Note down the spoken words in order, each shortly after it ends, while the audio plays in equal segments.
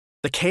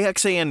The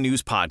KXAN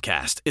News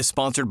Podcast is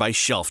sponsored by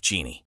Shelf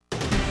Genie.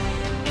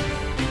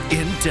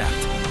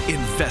 In-depth,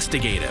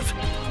 investigative.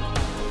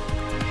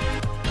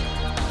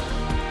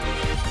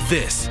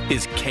 This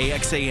is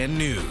KXAN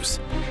News.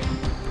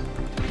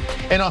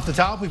 And off the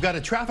top, we've got a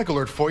traffic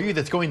alert for you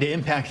that's going to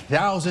impact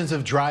thousands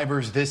of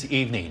drivers this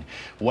evening.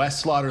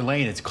 West Slaughter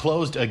Lane is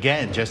closed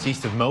again just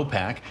east of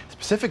Mopac.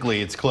 Specifically,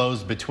 it's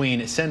closed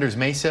between Sendera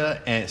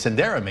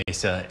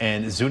Mesa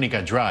and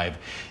Zuniga Drive.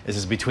 This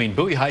is between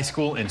Bowie High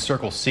School and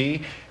Circle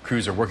C.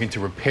 Crews are working to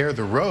repair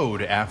the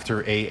road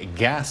after a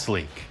gas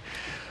leak.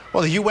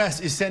 Well, the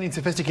U.S. is sending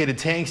sophisticated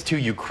tanks to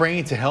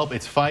Ukraine to help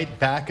its fight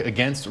back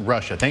against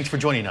Russia. Thanks for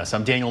joining us.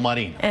 I'm Daniel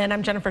Marin. And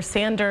I'm Jennifer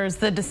Sanders.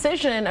 The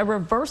decision, a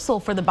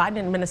reversal for the Biden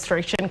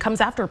administration, comes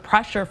after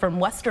pressure from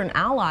Western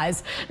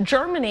allies.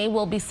 Germany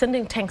will be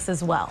sending tanks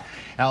as well.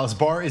 Alice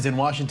Barr is in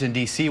Washington,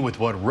 D.C. with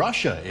what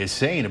Russia is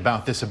saying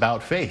about this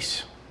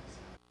about-face.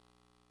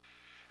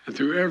 And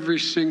through every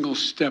single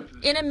step.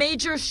 In a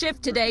major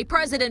shift today,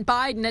 President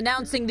Biden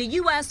announcing the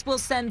U.S. will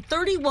send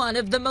 31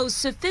 of the most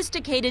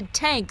sophisticated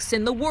tanks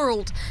in the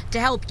world to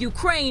help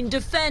Ukraine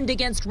defend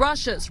against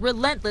Russia's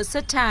relentless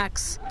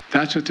attacks.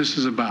 That's what this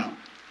is about,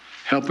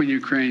 helping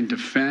Ukraine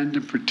defend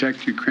and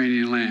protect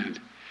Ukrainian land.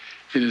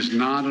 It is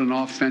not an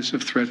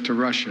offensive threat to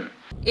Russia.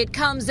 It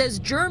comes as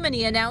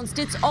Germany announced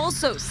it's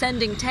also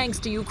sending tanks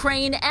to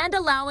Ukraine and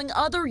allowing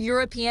other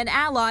European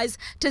allies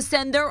to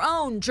send their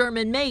own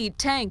German-made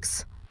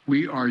tanks.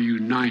 We are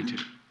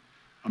united.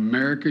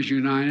 America's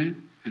united,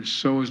 and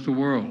so is the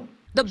world.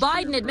 The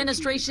Biden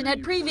administration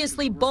had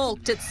previously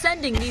balked at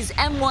sending these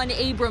M1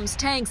 Abrams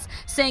tanks,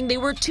 saying they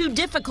were too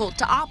difficult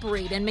to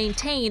operate and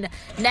maintain,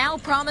 now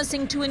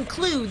promising to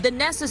include the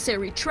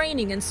necessary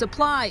training and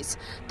supplies.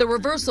 The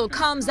reversal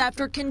comes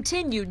after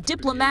continued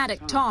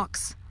diplomatic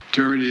talks.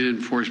 Germany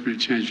didn't force me to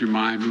change your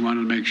mind. We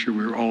wanted to make sure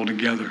we were all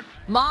together.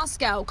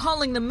 Moscow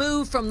calling the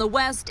move from the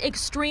West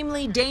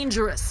extremely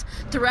dangerous.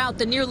 Throughout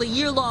the nearly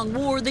year-long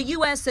war, the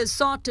U.S. has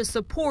sought to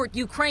support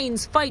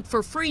Ukraine's fight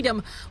for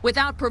freedom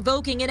without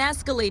provoking an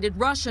escalated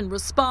Russian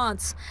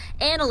response.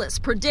 Analysts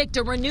predict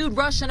a renewed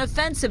Russian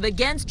offensive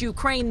against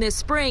Ukraine this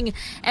spring.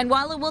 And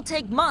while it will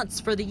take months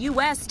for the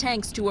U.S.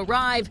 tanks to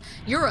arrive,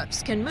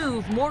 Europe's can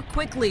move more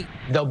quickly.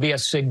 There'll be a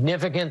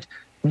significant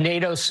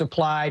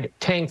NATO-supplied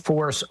tank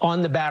force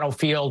on the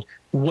battlefield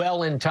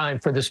well in time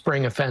for the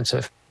spring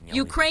offensive.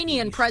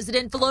 Ukrainian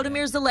President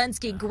Volodymyr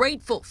Zelensky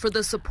grateful for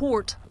the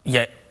support.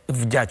 Я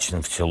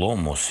вдячний в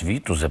цілому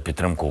світу за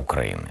підтримку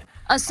України.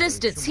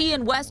 Assistance he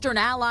and Western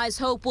allies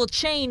hope will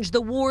change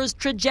the war's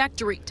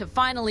trajectory to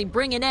finally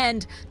bring an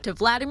end to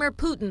Vladimir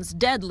Putin's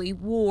deadly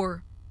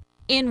war.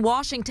 In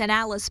Washington,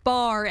 Alice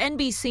Barr,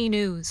 NBC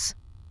News.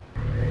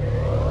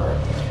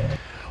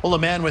 Well, a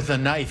man with a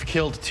knife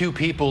killed 2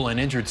 people and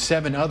injured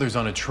 7 others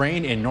on a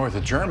train in north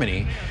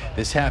Germany.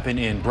 This happened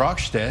in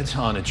Brockstedt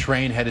on a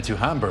train headed to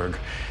Hamburg.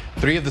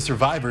 3 of the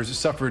survivors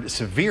suffered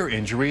severe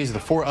injuries. The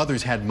 4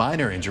 others had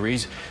minor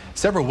injuries.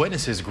 Several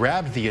witnesses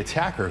grabbed the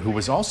attacker, who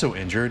was also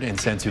injured and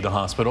sent to the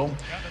hospital.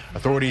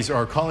 Authorities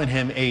are calling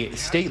him a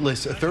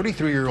stateless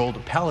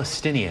 33-year-old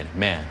Palestinian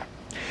man.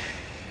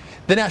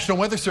 The National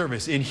Weather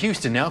Service in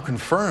Houston now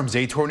confirms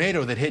a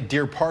tornado that hit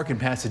Deer Park in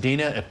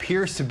Pasadena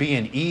appears to be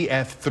an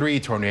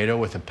EF3 tornado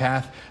with a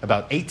path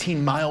about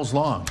 18 miles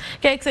long.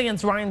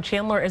 KXAN's Ryan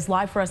Chandler is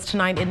live for us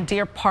tonight in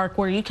Deer Park,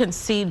 where you can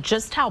see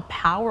just how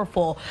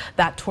powerful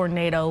that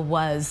tornado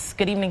was.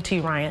 Good evening to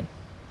you, Ryan.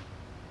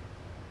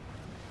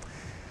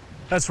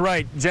 That's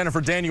right, Jennifer,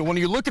 Daniel. When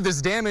you look at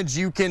this damage,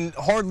 you can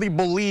hardly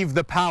believe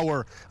the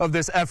power of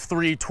this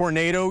F3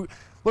 tornado.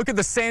 Look at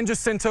the San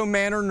Jacinto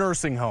Manor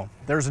nursing home.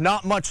 There's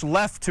not much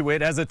left to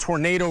it as a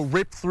tornado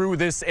ripped through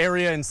this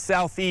area in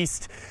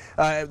southeast,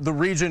 the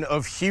region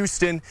of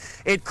Houston.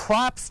 It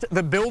collapsed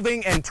the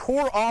building and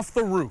tore off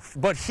the roof.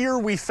 But here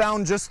we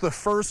found just the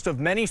first of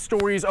many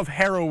stories of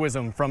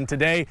heroism from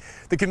today.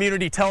 The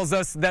community tells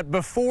us that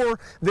before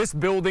this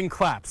building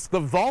collapsed,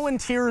 the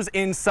volunteers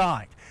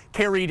inside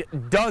carried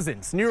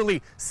dozens,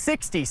 nearly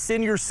 60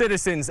 senior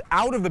citizens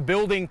out of the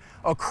building,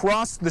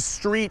 across the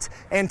street,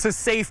 and to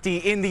safety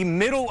in the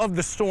middle of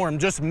the storm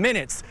just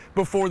minutes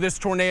before this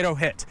tornado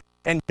hit.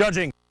 And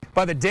judging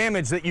by the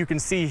damage that you can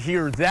see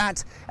here,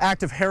 that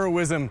act of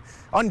heroism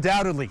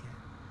undoubtedly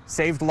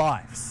saved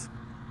lives.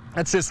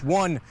 That's just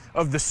one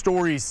of the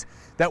stories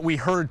that we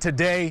heard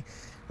today.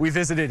 We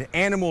visited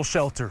animal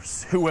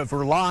shelters who have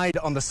relied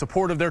on the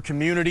support of their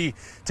community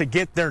to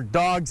get their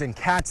dogs and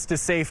cats to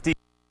safety.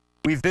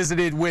 We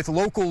visited with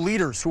local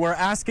leaders who are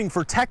asking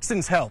for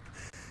Texans' help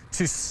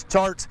to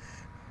start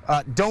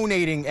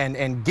donating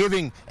and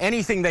giving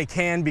anything they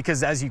can,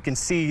 because as you can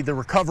see, the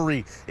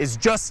recovery is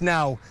just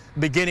now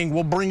beginning.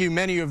 We'll bring you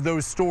many of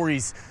those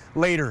stories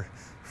later.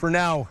 For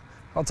now,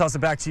 I'll toss it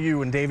back to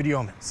you and David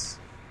Yeomans.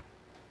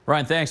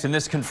 Ryan, thanks. And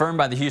this confirmed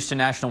by the Houston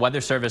National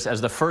Weather Service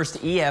as the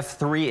first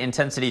EF3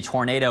 intensity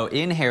tornado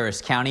in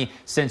Harris County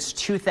since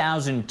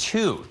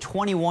 2002,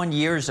 21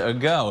 years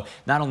ago.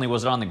 Not only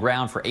was it on the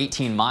ground for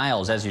 18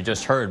 miles, as you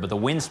just heard, but the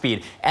wind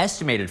speed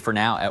estimated for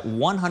now at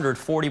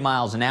 140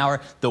 miles an hour,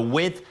 the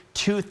width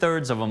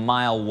 2/3 of a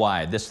mile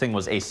wide. This thing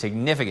was a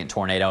significant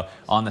tornado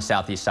on the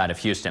southeast side of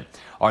Houston.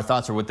 Our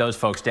thoughts are with those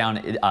folks down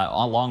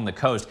along the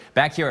coast.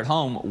 Back here at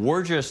home,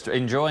 we're just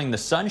enjoying the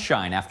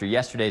sunshine after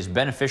yesterday's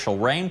beneficial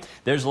rain.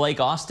 There's Lake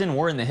Austin.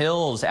 We're in the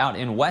hills out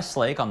in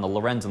Westlake on the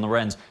Lorenz and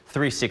Lorenz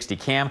 360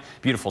 cam.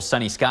 Beautiful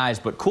sunny skies,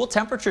 but cool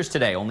temperatures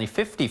today. Only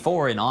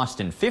 54 in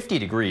Austin, 50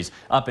 degrees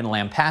up in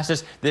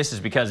Lampasas. This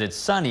is because it's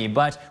sunny,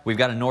 but we've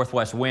got a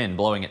northwest wind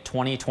blowing at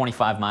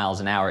 20-25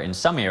 miles an hour in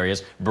some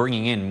areas,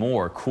 bringing in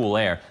more cool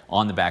air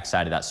on the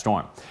backside of that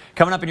storm.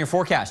 Coming up in your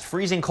forecast,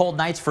 freezing cold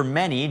nights for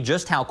many,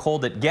 just how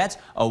cold it gets,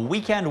 a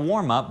weekend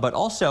warm up, but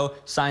also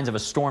signs of a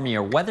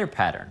stormier weather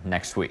pattern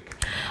next week.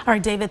 All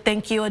right, David,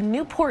 thank you. A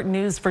Newport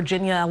News,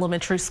 Virginia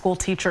elementary school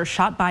teacher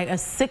shot by a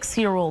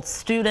 6-year-old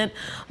student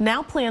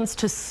now plans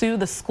to sue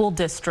the school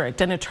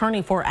district. An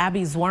attorney for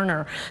Abby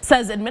Zwerner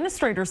says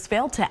administrators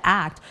failed to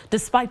act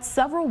despite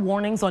several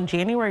warnings on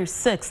January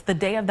 6th, the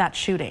day of that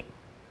shooting.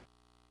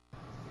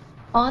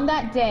 On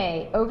that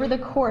day, over the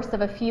course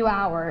of a few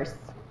hours,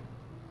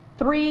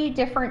 3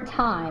 different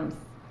times,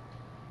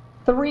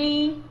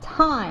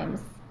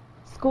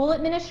 school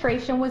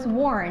administration was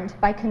warned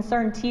by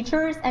concerned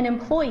teachers and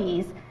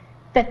employees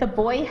that the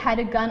boy had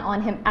a gun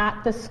on him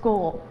at the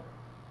school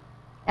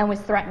and was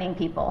threatening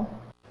people.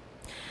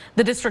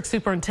 The district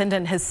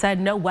superintendent has said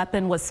no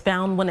weapon was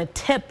found when a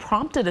tip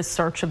prompted a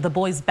search of the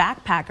boy's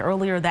backpack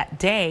earlier that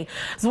day.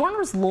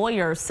 Zwerner's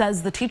lawyer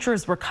says the teacher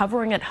is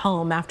recovering at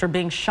home after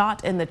being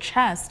shot in the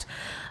chest.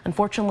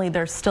 Unfortunately,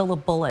 there's still a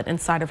bullet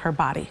inside of her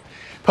body.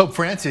 Pope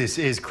Francis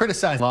is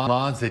criticizing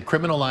laws that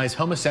criminalize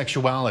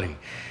homosexuality.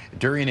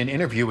 During an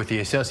interview with the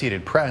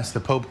Associated Press,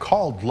 the Pope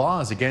called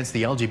laws against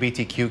the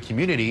LGBTQ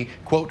community,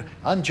 quote,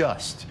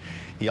 unjust.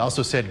 He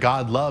also said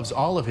God loves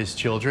all of his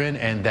children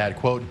and that,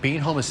 quote, being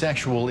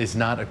homosexual is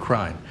not a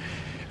crime.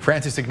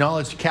 Francis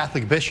acknowledged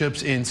Catholic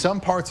bishops in some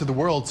parts of the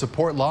world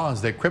support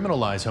laws that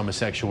criminalize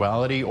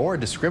homosexuality or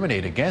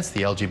discriminate against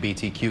the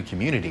LGBTQ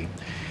community.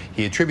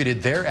 He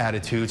attributed their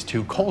attitudes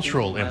to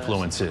cultural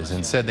influences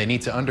and said they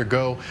need to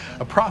undergo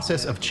a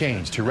process of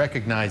change to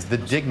recognize the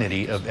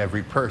dignity of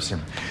every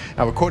person.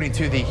 Now, according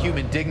to the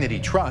Human Dignity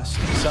Trust,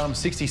 some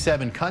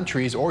 67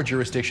 countries or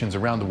jurisdictions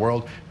around the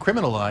world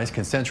criminalize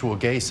consensual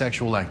gay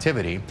sexual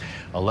activity.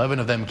 11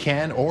 of them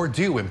can or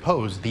do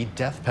impose the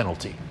death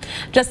penalty.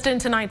 Just in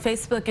tonight,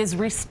 Facebook is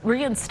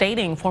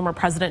reinstating former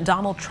President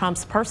Donald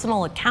Trump's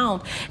personal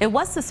account. It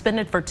was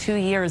suspended for 2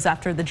 years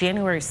after the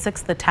January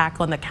 6th attack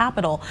on the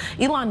Capitol.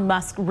 Elon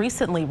Musk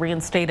recently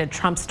reinstated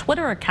Trump's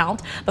Twitter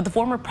account, but the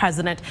former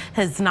president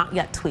has not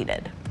yet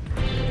tweeted.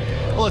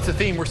 Well, it's a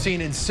theme we're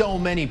seeing in so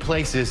many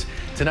places.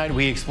 Tonight,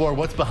 we explore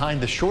what's behind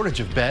the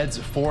shortage of beds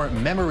for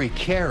memory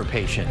care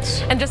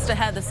patients. And just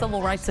ahead, the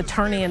civil rights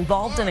attorney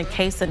involved in a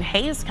case in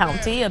Hayes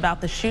County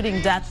about the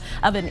shooting death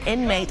of an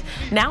inmate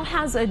now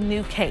has a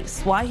new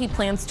case. Why he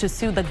plans to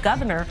sue the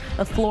governor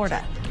of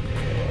Florida.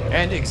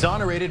 And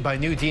exonerated by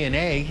new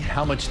DNA,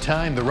 how much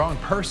time the wrong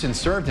person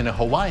served in a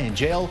Hawaiian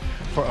jail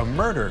for a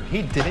murder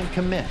he didn't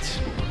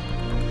commit.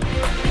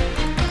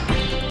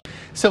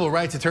 Civil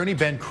rights attorney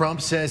Ben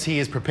Crump says he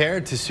is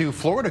prepared to sue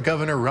Florida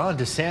Governor Ron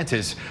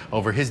DeSantis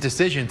over his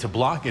decision to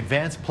block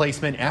advanced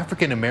placement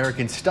African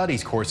American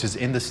studies courses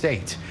in the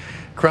state.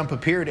 Crump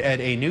appeared at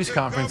a news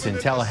conference in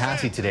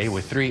Tallahassee today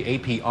with 3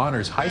 AP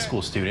Honors high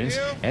school students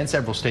and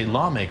several state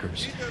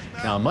lawmakers.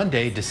 Now, on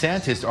Monday,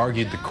 DeSantis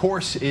argued the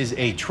course is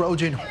a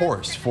Trojan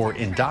horse for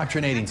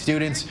indoctrinating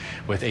students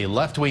with a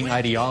left-wing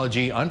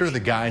ideology under the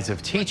guise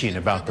of teaching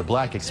about the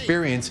Black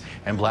experience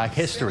and Black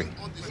history.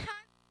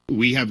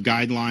 We have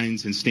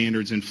guidelines and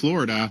standards in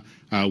Florida.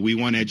 We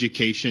want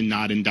education,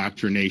 not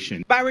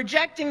indoctrination. By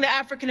rejecting the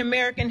African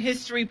American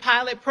History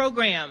Pilot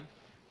Program,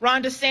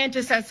 Ron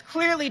DeSantis has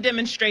clearly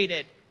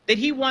demonstrated that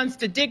he wants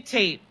to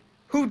dictate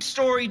whose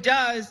story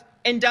does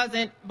and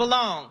doesn't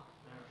belong.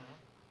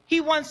 He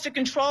wants to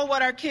control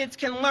what our kids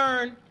can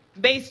learn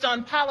based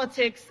on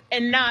politics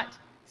and not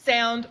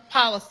sound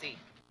policy.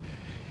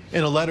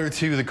 In a letter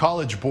to the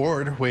College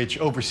Board, which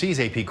oversees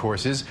AP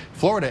courses,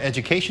 Florida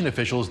education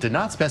officials did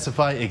not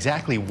specify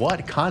exactly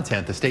what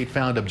content the state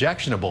found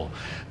objectionable,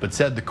 but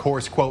said the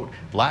course, quote,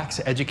 lacks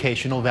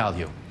educational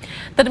value.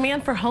 The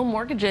demand for home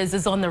mortgages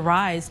is on the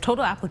rise.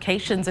 Total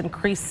applications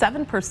increased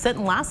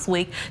 7% last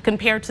week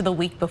compared to the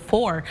week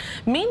before.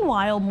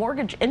 Meanwhile,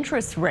 mortgage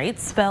interest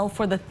rates fell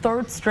for the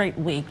 3rd straight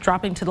week,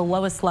 dropping to the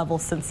lowest level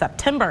since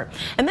September.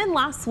 And then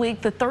last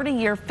week, the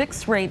 30-year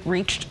fixed rate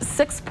reached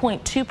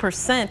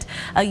 6.2%.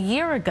 A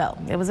year ago,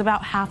 it was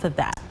about half of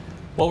that.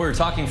 Well, we were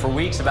talking for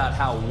weeks about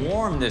how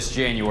warm this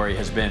January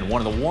has been,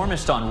 one of the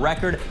warmest on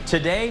record.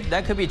 Today,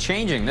 that could be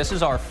changing. This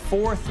is our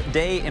 4th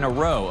day in a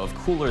row of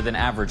cooler than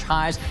average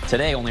highs.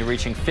 Today, only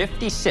reaching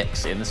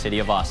 56 in the city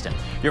of Austin.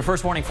 Your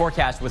first morning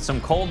forecast with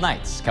some cold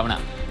nights coming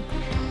up.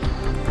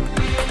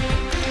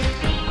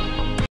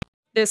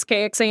 This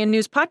KXAN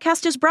News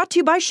podcast is brought to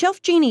you by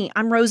Shelf Genie.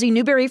 I'm Rosie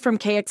Newberry from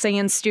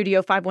KXAN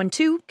Studio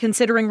 512.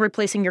 Considering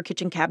replacing your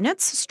kitchen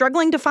cabinets?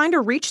 Struggling to find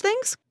or reach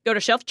things? Go to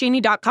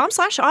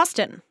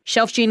shelfgenie.com/Austin.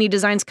 Shelf Genie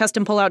designs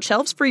custom pull-out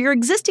shelves for your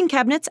existing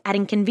cabinets,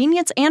 adding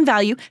convenience and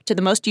value to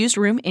the most used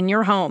room in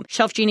your home.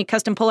 Shelf Genie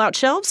custom pull-out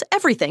shelves,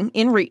 everything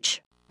in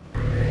reach.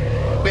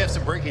 We have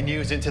some breaking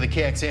news into the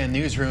KXAN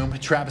newsroom.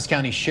 Travis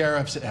County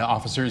Sheriff's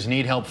officers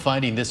need help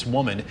finding this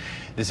woman.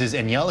 This is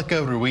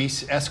Angelica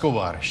Ruiz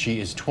Escobar.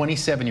 She is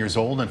 27 years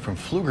old and from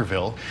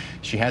Pflugerville.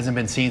 She hasn't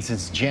been seen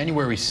since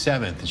January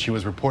 7th, and she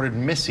was reported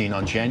missing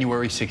on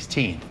January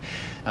 16th.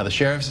 Now, the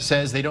sheriff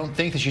says they don't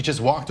think that she just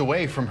walked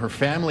away from her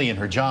family and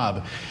her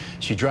job.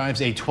 She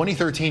drives a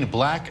 2013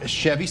 black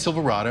Chevy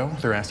Silverado.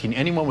 They're asking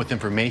anyone with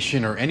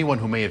information or anyone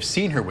who may have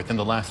seen her within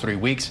the last 3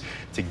 weeks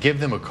to give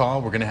them a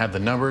call. We're going to have the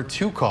number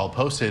to call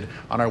posted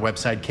on our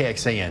website,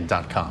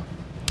 KXAN.com.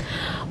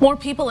 More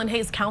people in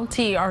Hays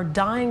County are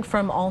dying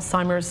from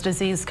Alzheimer's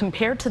disease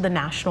compared to the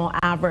national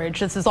average.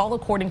 This is all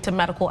according to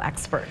medical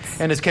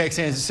experts. And as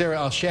KXAN's Sarah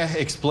Al-Sheikh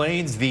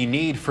explains, the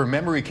need for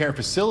memory care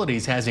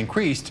facilities has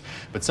increased,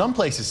 but some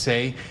places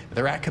say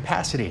they're at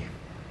capacity.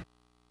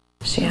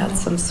 She had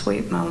some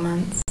sweet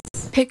moments.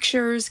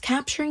 Pictures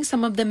capturing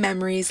some of the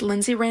memories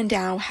Lindsay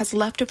Randau has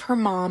left of her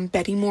mom,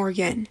 Betty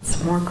Morgan.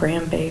 Some more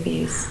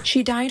grandbabies.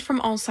 She died from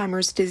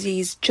Alzheimer's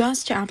disease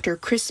just after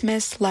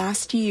Christmas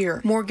last year.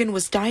 Morgan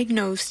was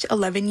diagnosed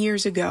 11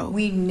 years ago.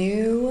 We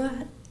knew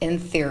in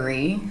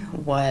theory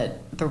what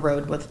the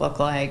road would look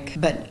like,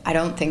 but I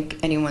don't think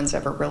anyone's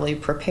ever really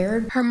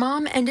prepared. Her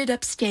mom ended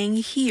up staying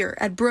here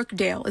at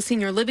Brookdale, a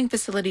senior living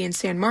facility in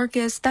San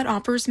Marcos that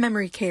offers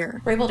memory care.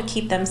 We're able to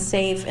keep them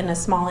safe in a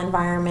small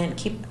environment,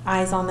 keep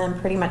eyes on them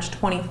pretty much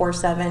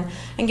 24/7,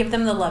 and give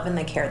them the love and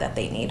the care that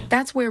they need.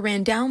 That's where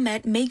Randau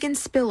met Megan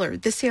Spiller,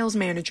 the sales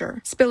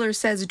manager. Spiller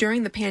says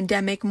during the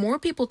pandemic, more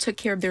people took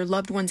care of their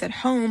loved ones at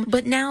home,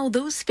 but now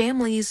those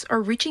families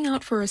are reaching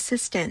out for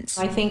assistance.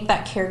 I think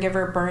that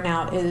caregiver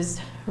burnout is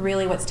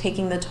really what's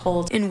taking the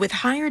toll. And with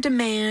higher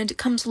demand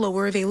comes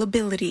lower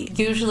availability.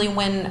 Usually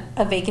when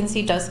a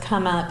vacancy does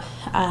come up,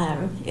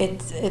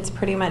 it's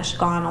pretty much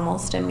gone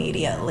almost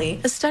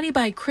immediately. A study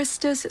by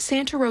Christus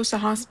Santa Rosa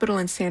Hospital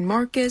in San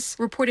Marcos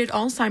reported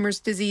Alzheimer's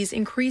disease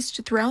increased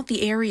throughout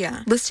the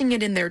area, listing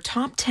it in their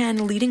top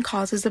 10 leading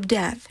causes of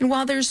death. And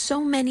while there's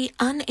so many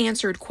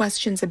unanswered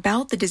questions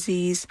about the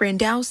disease,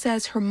 Randau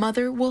says her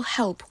mother will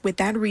help with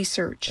that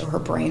research. Her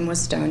brain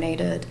was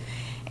donated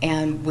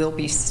and will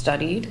be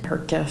studied. Her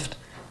gift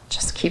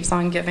just keeps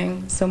on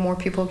giving, so more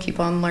people keep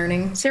on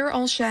learning. Sarah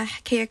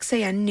Al-Sheikh,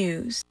 KXAN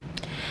News.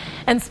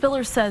 And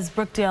Spiller says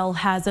Brookdale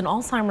has an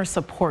Alzheimer's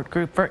support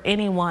group for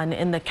anyone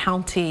in the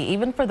county,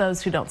 even for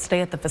those who don't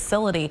stay at the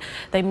facility.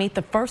 They meet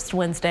the first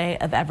Wednesday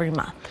of every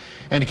month.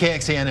 And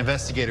KXAN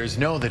investigators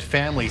know that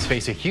families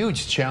face a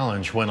huge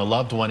challenge when a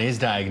loved one is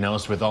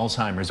diagnosed with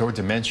Alzheimer's or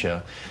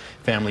dementia.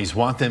 Families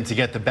want them to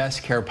get the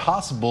best care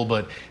possible,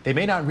 but they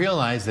may not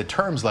realize that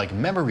terms like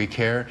memory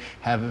care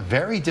have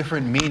very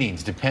different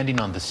meanings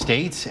depending on the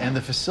state and the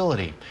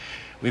facility.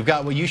 We've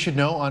got what you should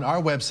know on our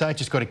website.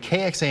 Just go to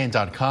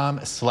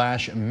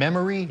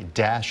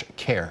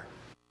KXAN.com/memory-care.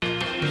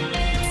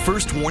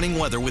 First warning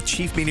weather with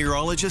Chief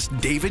Meteorologist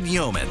David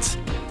Yeomans.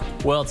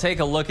 Well, take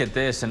a look at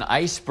this. An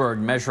iceberg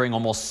measuring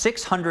almost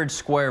 600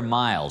 square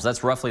miles,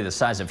 that's roughly the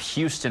size of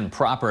Houston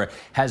proper,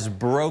 has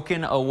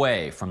broken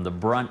away from the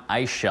Brunt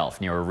ice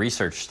shelf near a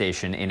research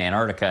station in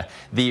Antarctica.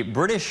 The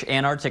British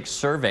Antarctic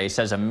Survey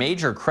says a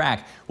major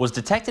crack was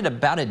detected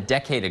about a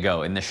decade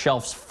ago in the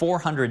shelf's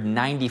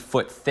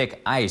 490-foot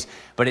thick ice,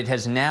 but it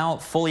has now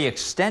fully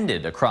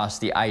extended across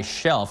the ice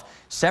shelf,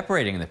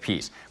 separating the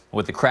piece.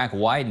 With the crack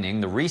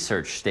widening, the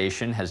research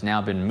station has now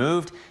been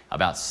moved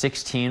about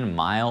 16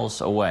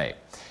 miles away.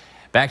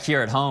 Back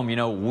here at home, you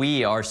know,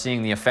 we are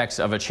seeing the effects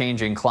of a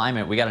changing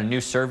climate. We got a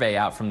new survey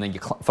out from the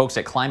folks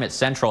at Climate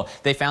Central.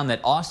 They found that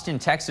Austin,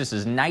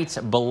 Texas's nights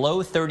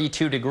below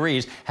 32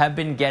 degrees have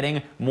been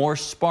getting more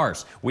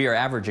sparse. We are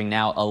averaging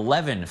now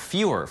 11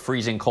 fewer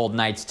freezing cold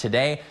nights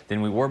today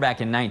than we were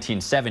back in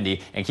 1970.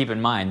 And keep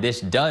in mind,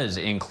 this does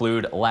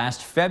include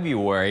last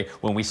February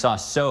when we saw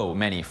so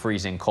many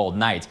freezing cold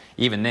nights.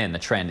 Even then, the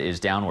trend is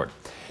downward.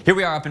 Here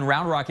we are up in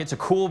Round Rock. It's a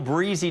cool,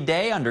 breezy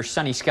day under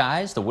sunny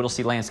skies. The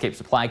Whittlesey Landscape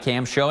Supply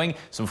Cam showing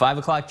some 5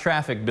 o'clock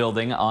traffic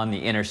building on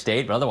the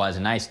interstate, but otherwise a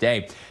nice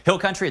day. Hill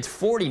Country, it's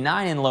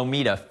 49 in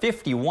Lomita,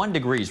 51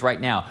 degrees right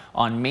now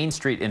on Main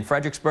Street in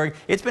Fredericksburg.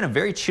 It's been a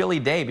very chilly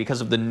day because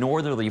of the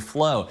northerly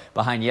flow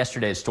behind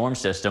yesterday's storm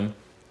system.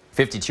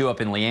 52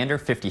 up in Leander,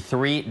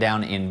 53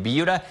 down in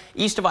Buda.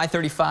 East of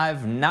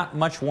I-35, not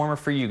much warmer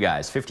for you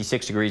guys.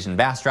 56 degrees in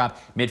Bastrop,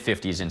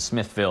 mid-50s in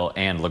Smithville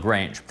and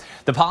LaGrange.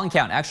 The pollen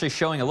count actually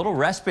showing a little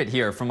respite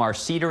here from our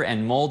cedar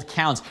and mold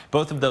counts.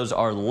 Both of those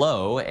are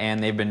low,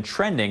 and they've been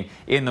trending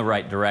in the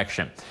right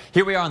direction.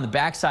 Here we are on the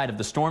backside of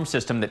the storm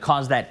system that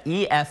caused that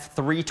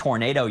EF3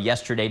 tornado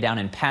yesterday down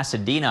in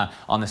Pasadena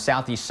on the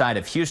southeast side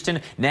of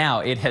Houston.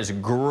 Now it has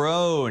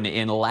grown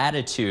in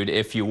latitude,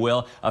 if you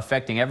will,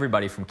 affecting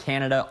everybody from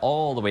Canada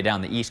all the way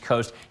down the East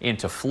Coast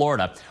into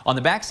Florida. On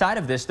the backside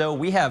of this, though,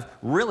 we have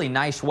really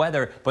nice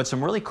weather, but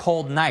some really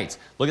cold nights.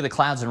 Look at the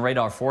clouds and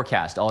radar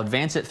forecast. I'll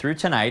advance it through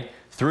tonight,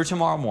 through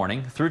tomorrow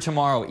morning, through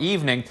tomorrow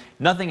evening.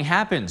 Nothing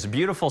happens.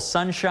 Beautiful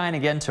sunshine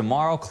again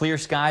tomorrow, clear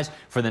skies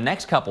for the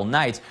next couple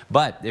nights.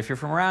 But if you're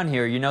from around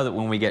here, you know that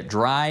when we get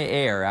dry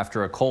air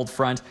after a cold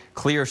front,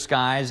 clear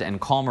skies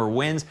and calmer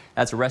winds,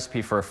 that's a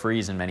recipe for a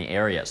freeze in many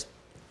areas.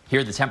 Here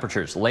are the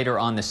temperatures later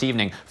on this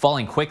evening,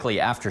 falling quickly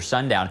after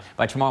sundown.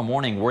 By tomorrow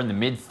morning, we're in the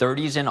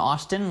mid-30s in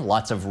Austin.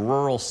 Lots of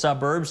rural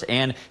suburbs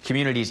and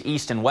communities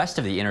east and west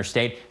of the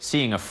interstate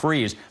seeing a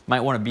freeze.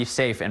 Might want to be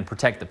safe and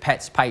protect the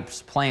pets,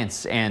 pipes,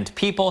 plants, and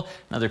people.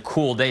 Another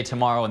cool day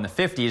tomorrow in the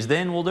 50s.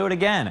 Then we'll do it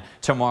again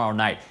tomorrow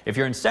night. If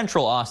you're in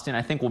central Austin,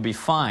 I think we'll be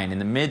fine in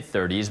the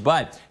mid-30s.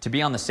 But to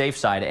be on the safe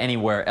side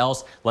anywhere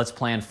else, let's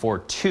plan for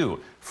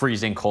 2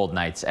 freezing cold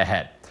nights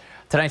ahead.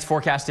 Tonight's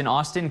forecast in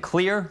Austin,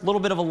 clear, a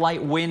little bit of a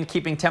light wind,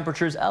 keeping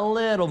temperatures a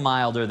little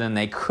milder than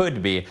they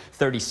could be.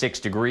 36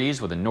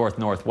 degrees with a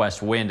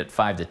north-northwest wind at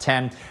 5 to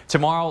 10.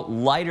 Tomorrow,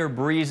 lighter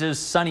breezes,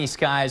 sunny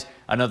skies.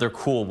 Another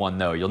cool one,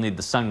 though. You'll need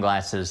the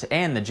sunglasses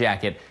and the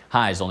jacket.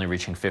 Highs only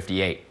reaching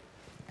 58.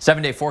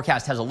 7-day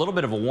forecast has a little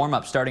bit of a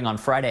warm-up starting on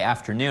Friday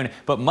afternoon,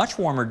 but much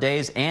warmer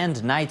days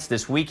and nights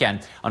this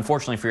weekend.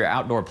 Unfortunately for your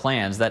outdoor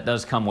plans, that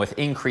does come with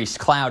increased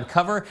cloud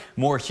cover,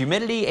 more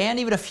humidity, and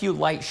even a few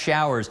light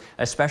showers,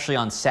 especially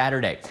on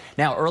Saturday.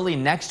 Now, early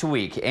next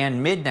week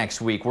and mid-next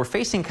week, we're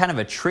facing kind of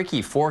a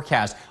tricky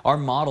forecast. Our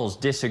models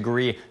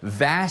disagree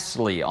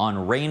vastly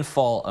on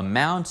rainfall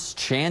amounts,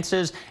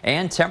 chances,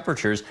 and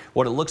temperatures.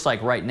 What it looks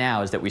like right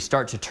now is that we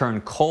start to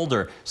turn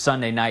colder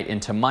Sunday night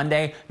into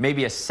Monday,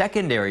 maybe a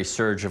secondary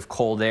surge of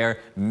cold air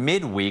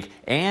midweek,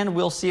 and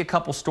we'll see a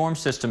couple storm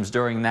systems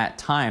during that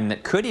time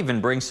that could even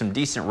bring some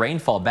decent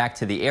rainfall back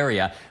to the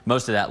area.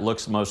 Most of that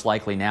looks most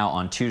likely now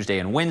on Tuesday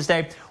and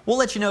Wednesday. We'll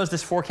let you know as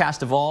this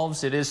forecast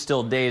evolves. It is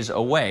still days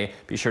away.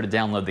 Be sure to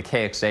download the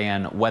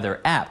KXAN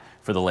weather app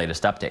for the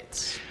latest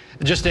updates.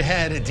 Just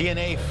ahead,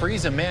 DNA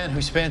frees a man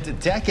who spent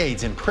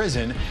decades in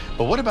prison.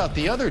 But what about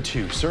the other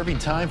 2 serving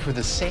time for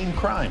the same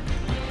crime?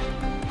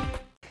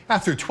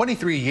 After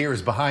 23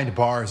 years behind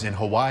bars in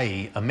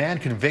Hawaii, a man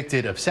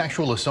convicted of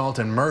sexual assault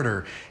and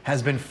murder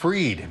has been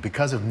freed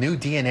because of new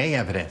DNA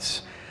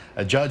evidence.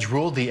 A judge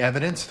ruled the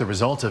evidence, the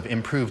result of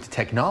improved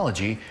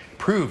technology,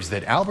 proves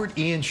that Albert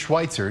Ian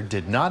Schweitzer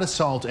did not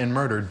assault and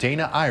murder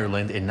Dana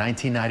Ireland in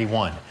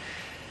 1991.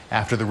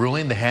 After the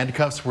ruling, the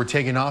handcuffs were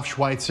taken off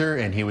Schweitzer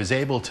and he was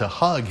able to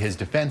hug his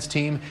defense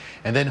team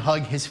and then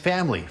hug his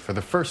family for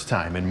the first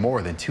time in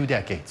more than 2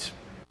 decades.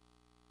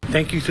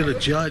 Thank you to the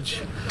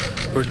judge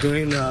for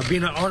being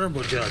an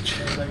honorable judge,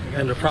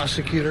 and the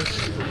prosecutors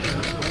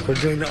for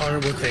doing the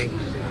honorable thing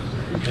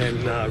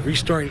and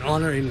restoring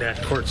honor in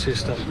that court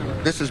system.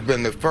 This has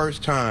been the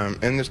first time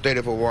in the state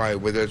of Hawaii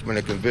where there's been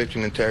a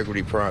conviction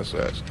integrity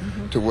process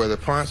to where the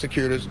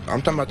prosecutors,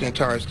 I'm talking about the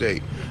entire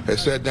state,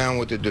 has sat down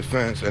with the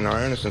defense and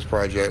our Innocence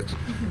Project,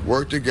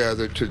 worked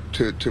together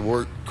to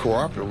work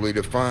cooperatively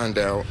to find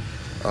out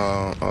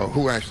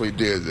who actually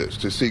did this,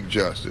 to seek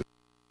justice.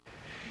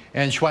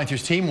 And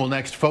Schweitzer's team will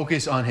next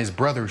focus on his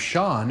brother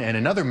Sean and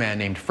another man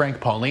named Frank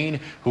Pauline,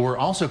 who were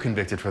also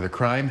convicted for the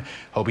crime,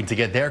 hoping to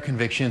get their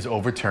convictions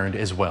overturned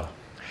as well.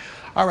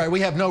 All right, we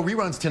have no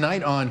reruns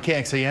tonight on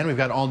KXAN. We've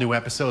got all new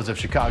episodes of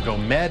Chicago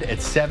Med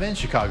at 7,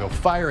 Chicago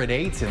Fire at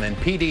 8, and then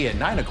PD at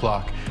 9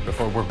 o'clock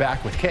before we're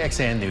back with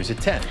KXAN News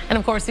at 10. And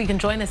of course, you can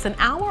join us an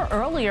hour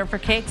earlier for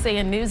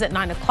KXAN News at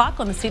 9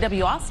 o'clock on the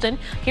CW Austin.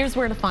 Here's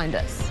where to find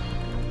us.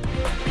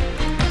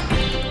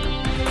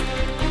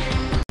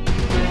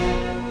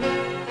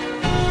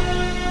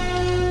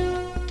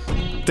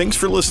 Thanks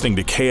for listening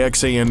to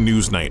KXAN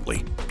News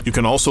Nightly. You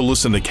can also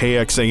listen to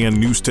KXAN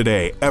News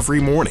Today every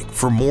morning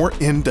for more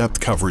in-depth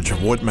coverage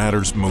of what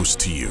matters most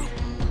to you.